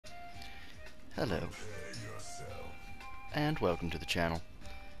Hello, and welcome to the channel.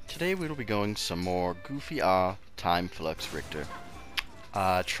 Today we will be going some more Goofy Time Flux Riktor.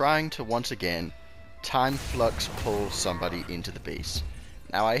 Trying to once again Time Flux pull somebody into the base.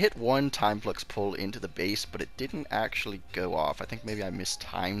 Now I hit one Time Flux pull into the base, but it didn't actually go off. I think maybe I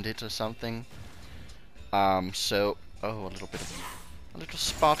mistimed it or something. Oh, a little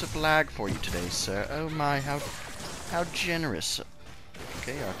spot of lag for you today, sir. Oh my, how generous.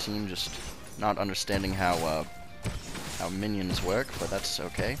 Okay, our team just not understanding how minions work, but that's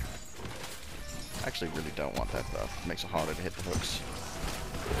okay. I actually really don't want that buff. It makes it harder to hit the hooks.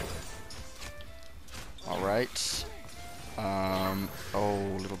 Alright. Oh,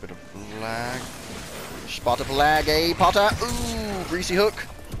 a little bit of lag. Spot of lag, eh, Potter? Ooh, greasy hook.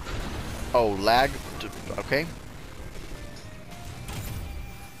 Oh, lag. Okay.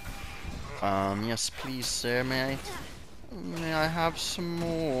 Yes, please, sir, may I have some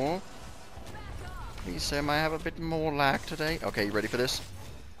more? Please, sir, may I have a bit more lag today? Okay, you ready for this?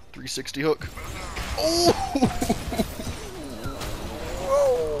 360 hook. Oh!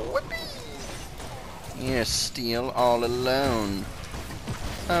 Whoa, whippy! Yeah, Steel, all alone.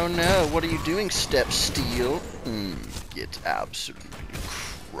 Oh no, what are you doing, Step Steel? Get absolutely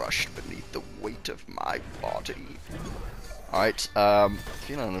crushed beneath the weight of my body. Alright,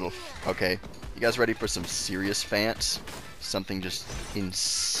 feeling a little... Okay, you guys ready for some serious fants? Something just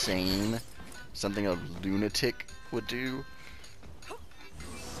insane? Something a lunatic would do?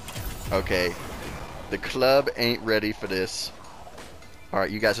 Okay, the club ain't ready for this.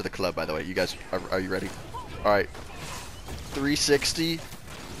 Alright, you guys are the club, by the way. You guys, are you ready? Alright, 360.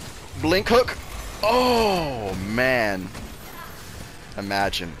 Blink hook! Oh, man.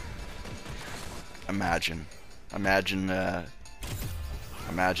 Imagine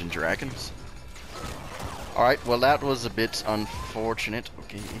dragons. Alright, well that was a bit unfortunate.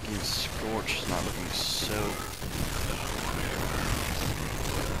 Okay, Iggy and Scorch is not looking so...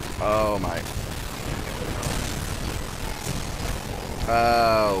 Oh my...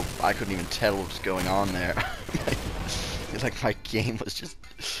 Oh, I couldn't even tell what was going on there. Like my game was just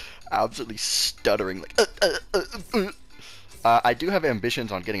absolutely stuttering. Like, I do have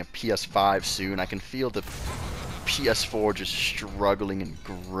ambitions on getting a PS5 soon. I can feel the PS4 just struggling and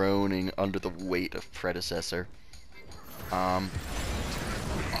groaning under the weight of Predecessor. Oh,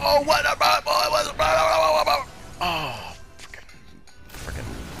 what about boy? Oh,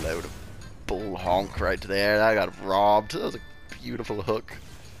 freaking load of bull honk right there. I got robbed. That was a beautiful hook.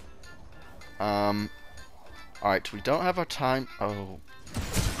 Alright, we don't have our time. Oh.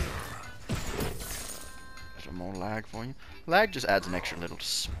 There's more lag for you. Lag just adds an extra little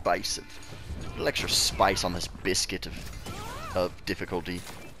spice on this biscuit of difficulty.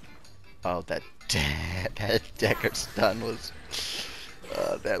 Oh, that Decker stun was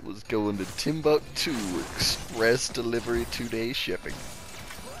that was going to Timbuktu express delivery 2-day shipping.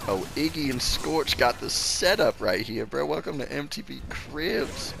 Oh, Iggy and Scorch got the setup right here, bro. Welcome to MTV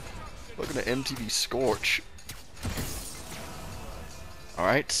Cribs. Welcome to MTV Scorch. All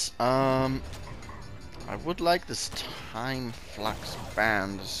right, I would like this Time Flux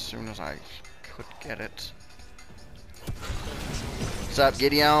band as soon as I could get it. What's up,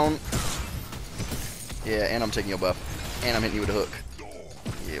 Gideon? Yeah, and I'm taking your buff. And I'm hitting you with a hook.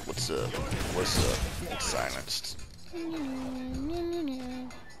 Yeah, what's up? What's up? It's silenced.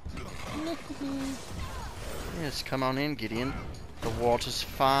 Yes, come on in, Gideon. The water's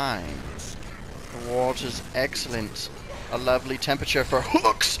fine. The water's excellent. A lovely temperature for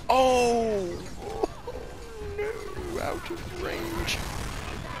hooks. Oh! No, out of range.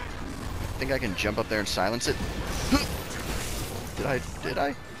 Think I can jump up there and silence it? Did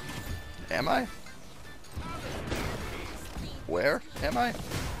I? Am I? Where am I?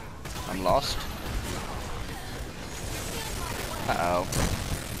 I'm lost. Uh-oh.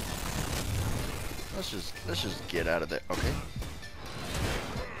 Let's just get out of there. Okay.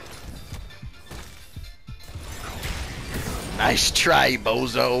 Nice try,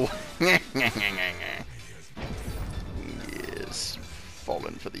 bozo. Yes,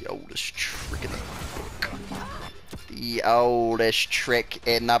 fallen for the oldest trick in the book. The oldest trick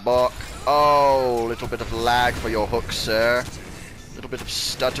in the book. Oh, little bit of lag for your hook, sir. Little bit of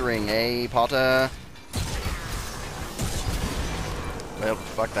stuttering, eh, Potter? Well,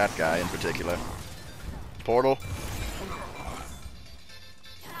 fuck that guy in particular. Portal.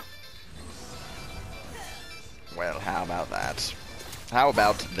 Well, how about that? How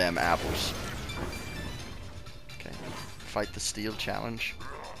about them apples? Okay, fight the steel challenge.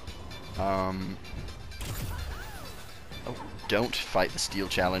 Oh, don't fight the steel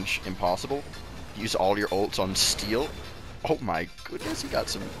challenge. Impossible. Use all your ults on steel. Oh my goodness, he got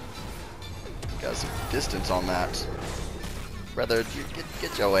some Got some distance on that. Brother,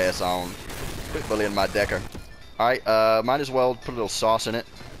 get your ass on. Quit bullying my decker. Alright, might as well put a little sauce in it.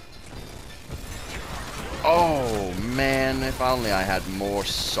 Oh, man, if only I had more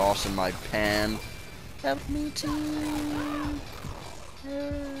sauce in my pan. Help me, team.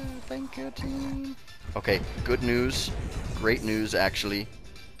 Thank you, team. Okay, good news. Great news, actually.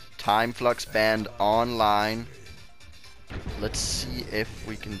 Time Flux Band online. Let's see if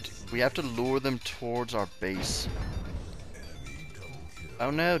we can... We have to lure them towards our base.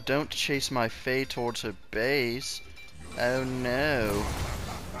 Oh no, don't chase my Fae towards her base. Oh no.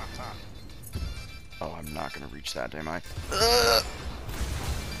 Oh, I'm not gonna reach that, am I?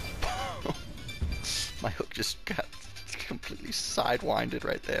 My hook just got completely sidewinded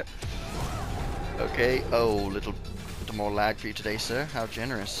right there. Okay, oh, little more lag for you today, sir. How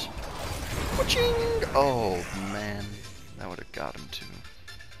generous. Ka-ching! Oh, man. That would have got him too.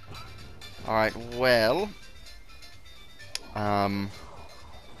 Alright, well...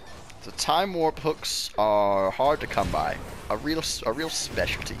 The time warp hooks are hard to come by. A real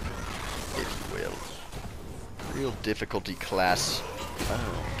specialty, if you will. Real difficulty class.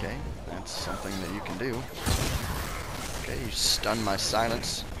 Oh, okay. That's something that you can do. Okay, you stun my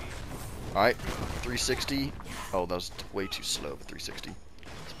silence. Alright, 360. Oh, that was way too slow for 360.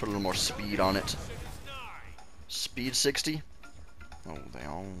 Let's put a little more speed on it. Speed 60. Oh, they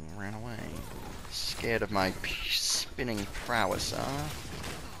all ran away. Scared of my spinning prowess, huh?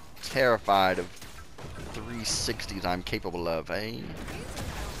 Terrified of 360s I'm capable of, eh?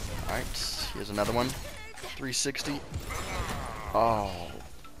 Alright, here's another one. 360. Oh,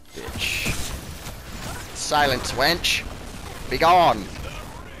 bitch. Silence, wench! Be gone!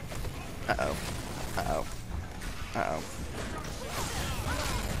 Uh-oh. Uh-oh. Uh-oh.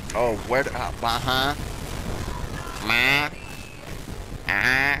 Oh, where do... uh-huh.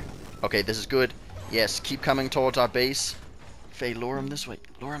 Okay, this is good. Yes, keep coming towards our base. Faye, lure him this way.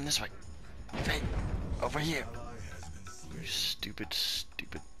 Lure him this way. Faye, over here. You stupid,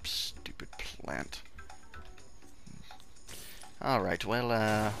 stupid, stupid plant. Alright, well,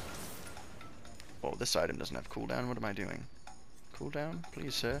 oh, this item doesn't have cooldown. What am I doing? Cooldown?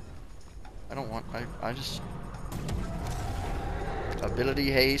 Please, sir. I don't want... I just...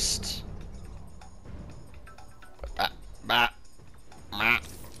 Ability haste.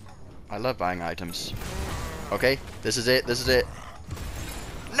 I love buying items. Okay, this is it. This is it.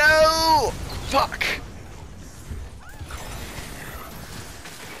 No! Fuck!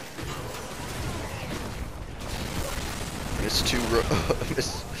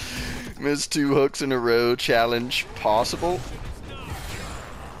 Missed two hooks in a row challenge possible.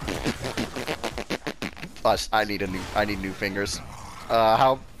 Plus, I need new fingers.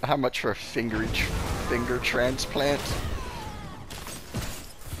 How much for a finger transplant?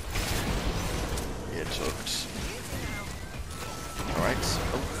 It's hooked. Alright.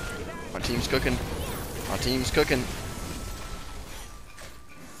 Oh, my team's cooking. My team's cooking.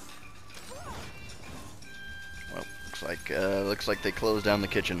 Well, looks like they closed down the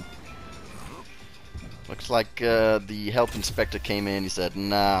kitchen. Looks like the health inspector came in. He said,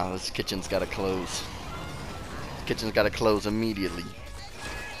 "Nah, this kitchen's gotta close. This kitchen's gotta close immediately."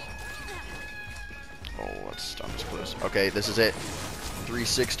 Oh, that's close. Okay, this is it.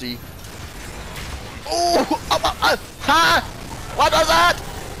 360. Oh! Ha! What was that?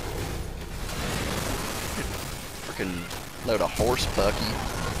 Freaking load of horse pucky.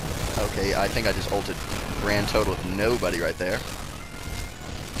 Okay, I think I just ulted grand total of nobody right there.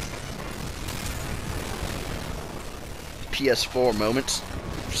 PS4 moments.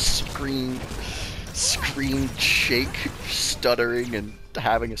 Screen shake, stuttering, and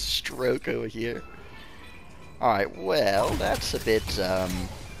having a stroke over here. Alright, well, that's a bit,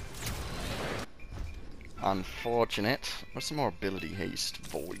 unfortunate. What's some more ability haste?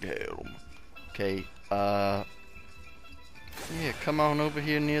 Void Helm. Okay, yeah, come on over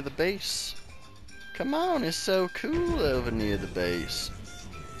here near the base. Come on, it's so cool over near the base.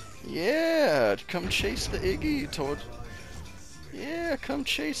 Yeah, come chase the Iggy towards... Yeah, come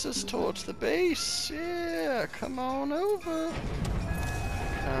chase us towards the base. Yeah, come on over.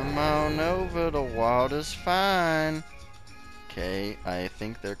 Come on over, the water's fine. Okay, I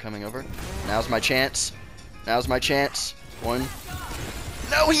think they're coming over. Now's my chance. Now's my chance. One.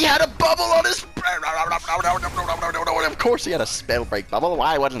 No, he had a bubble on his... Of course he had a spell break bubble.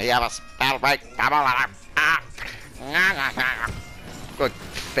 Why wouldn't he have a spell break bubble? I'm going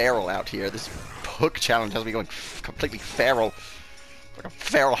feral out here. This hook challenge has me going completely feral. Like a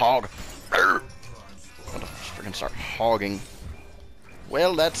feral hog. I'm gonna freaking start hogging.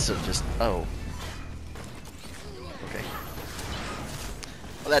 Well, that's just... Oh. Okay.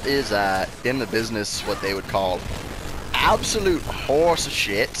 Well, that is, in the business, what they would call absolute horse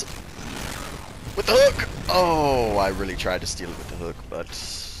shit. With the hook! Oh, I really tried to steal it with the hook, but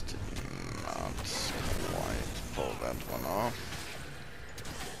did not quite pull that one off.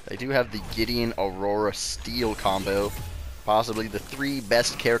 They do have the Gideon Aurora Steel combo. Possibly the 3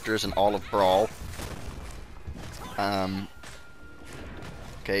 best characters in all of Brawl.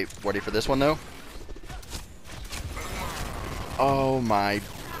 Okay, ready for this one, though? Oh my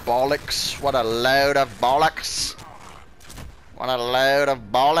bollocks. What a load of bollocks. What a load of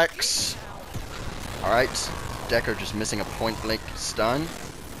bollocks. Alright, Decker just missing a point blank stun.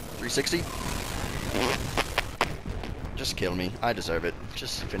 360. Just kill me. I deserve it.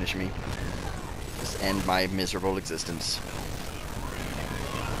 Just finish me. Just end my miserable existence.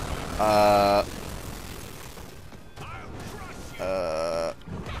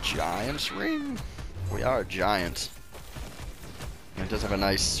 Giant's ring? We are giants. It does have a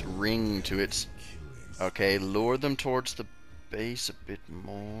nice ring to it. Okay, lure them towards the base a bit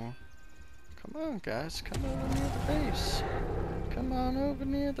more. Come on, guys. Come over near the base. Come on over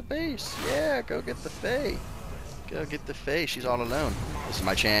near the base. Yeah, go get the Fae. Go get the Fae. She's all alone. This is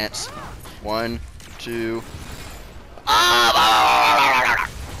my chance. 1, 2. Ah!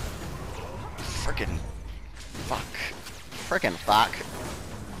 Frickin' fuck. Frickin' fuck.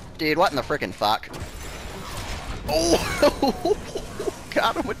 Dude, what in the frickin' fuck? Oh!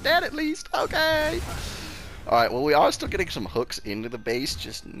 Got him with that at least. Okay. Alright, well, we are still getting some hooks into the base,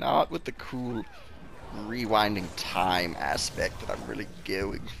 just not with the cool rewinding time aspect that I'm really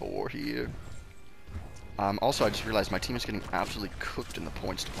going for here. Also, I just realized my team is getting absolutely cooked in the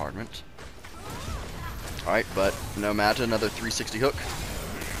points department. Alright, but no matter, another 360 hook.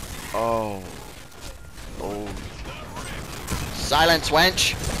 Oh. Oh. Silence,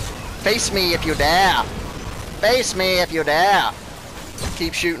 wench! Face me if you dare! Face me if you dare!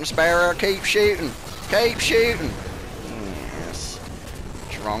 Keep shooting, Sparrow, keep shooting! Keep shooting! Yes.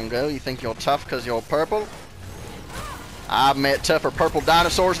 Drongo, you think you're tough because you're purple? I've met tougher purple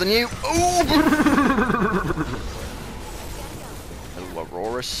dinosaurs than you. Ooh! Little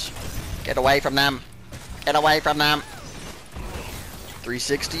Aurorus. Get away from them. Get away from them.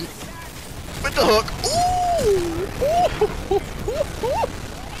 360. With the hook. Ooh!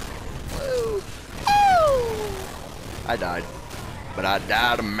 Ooh! I died. But I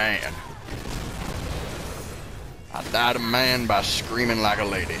died a man. I died a man by screaming like a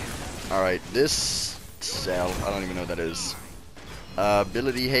lady. Alright, this cell, I don't even know what that is.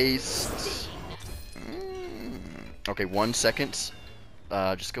 Ability haste. Okay, 1 second.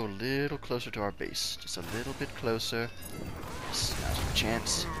 Just go a little closer to our base. Just a little bit closer. Now's my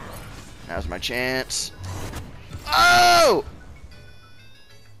chance. Now's my chance. Oh!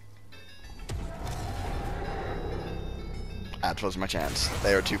 That was my chance.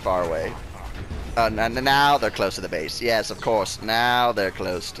 They were too far away. Now they're close to the base. Yes, of course. Now they're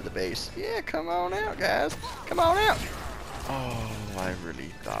close to the base. Yeah, come on out, guys. Come on out. Oh, I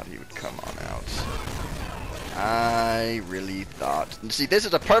really thought he would come on out. I really thought. See, this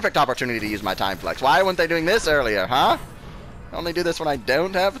is a perfect opportunity to use my time flex. Why weren't they doing this earlier, huh? I only do this when I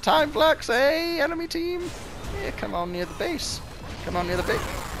don't have a time flex. Hey, enemy team. Yeah, come on near the base. Come on near the base.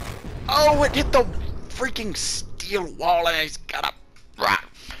 Oh, it hit the freaking steel wall and he's got a...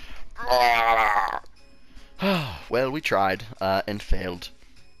 Well, we tried, and failed.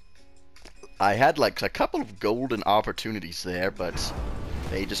 I had, like, a couple of golden opportunities there, but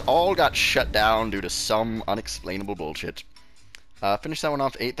they just all got shut down due to some unexplainable bullshit. Finish that one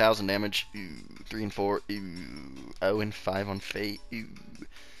off, 8,000 damage. Ooh, 3 and 4. Ooh, 0 and 5 on Fate. Ooh.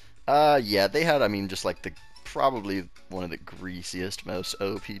 Yeah, they had, I mean, just like the probably one of the greasiest, most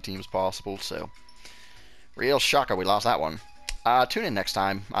OP teams possible, so real shocker we lost that one. Tune in next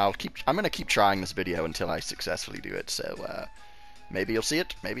time. I'm gonna keep trying this video until I successfully do it, so maybe you'll see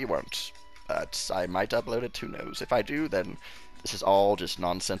it, maybe you won't. But I might upload it, who knows. If I do, then this is all just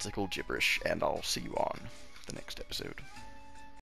nonsensical gibberish, and I'll see you on the next episode.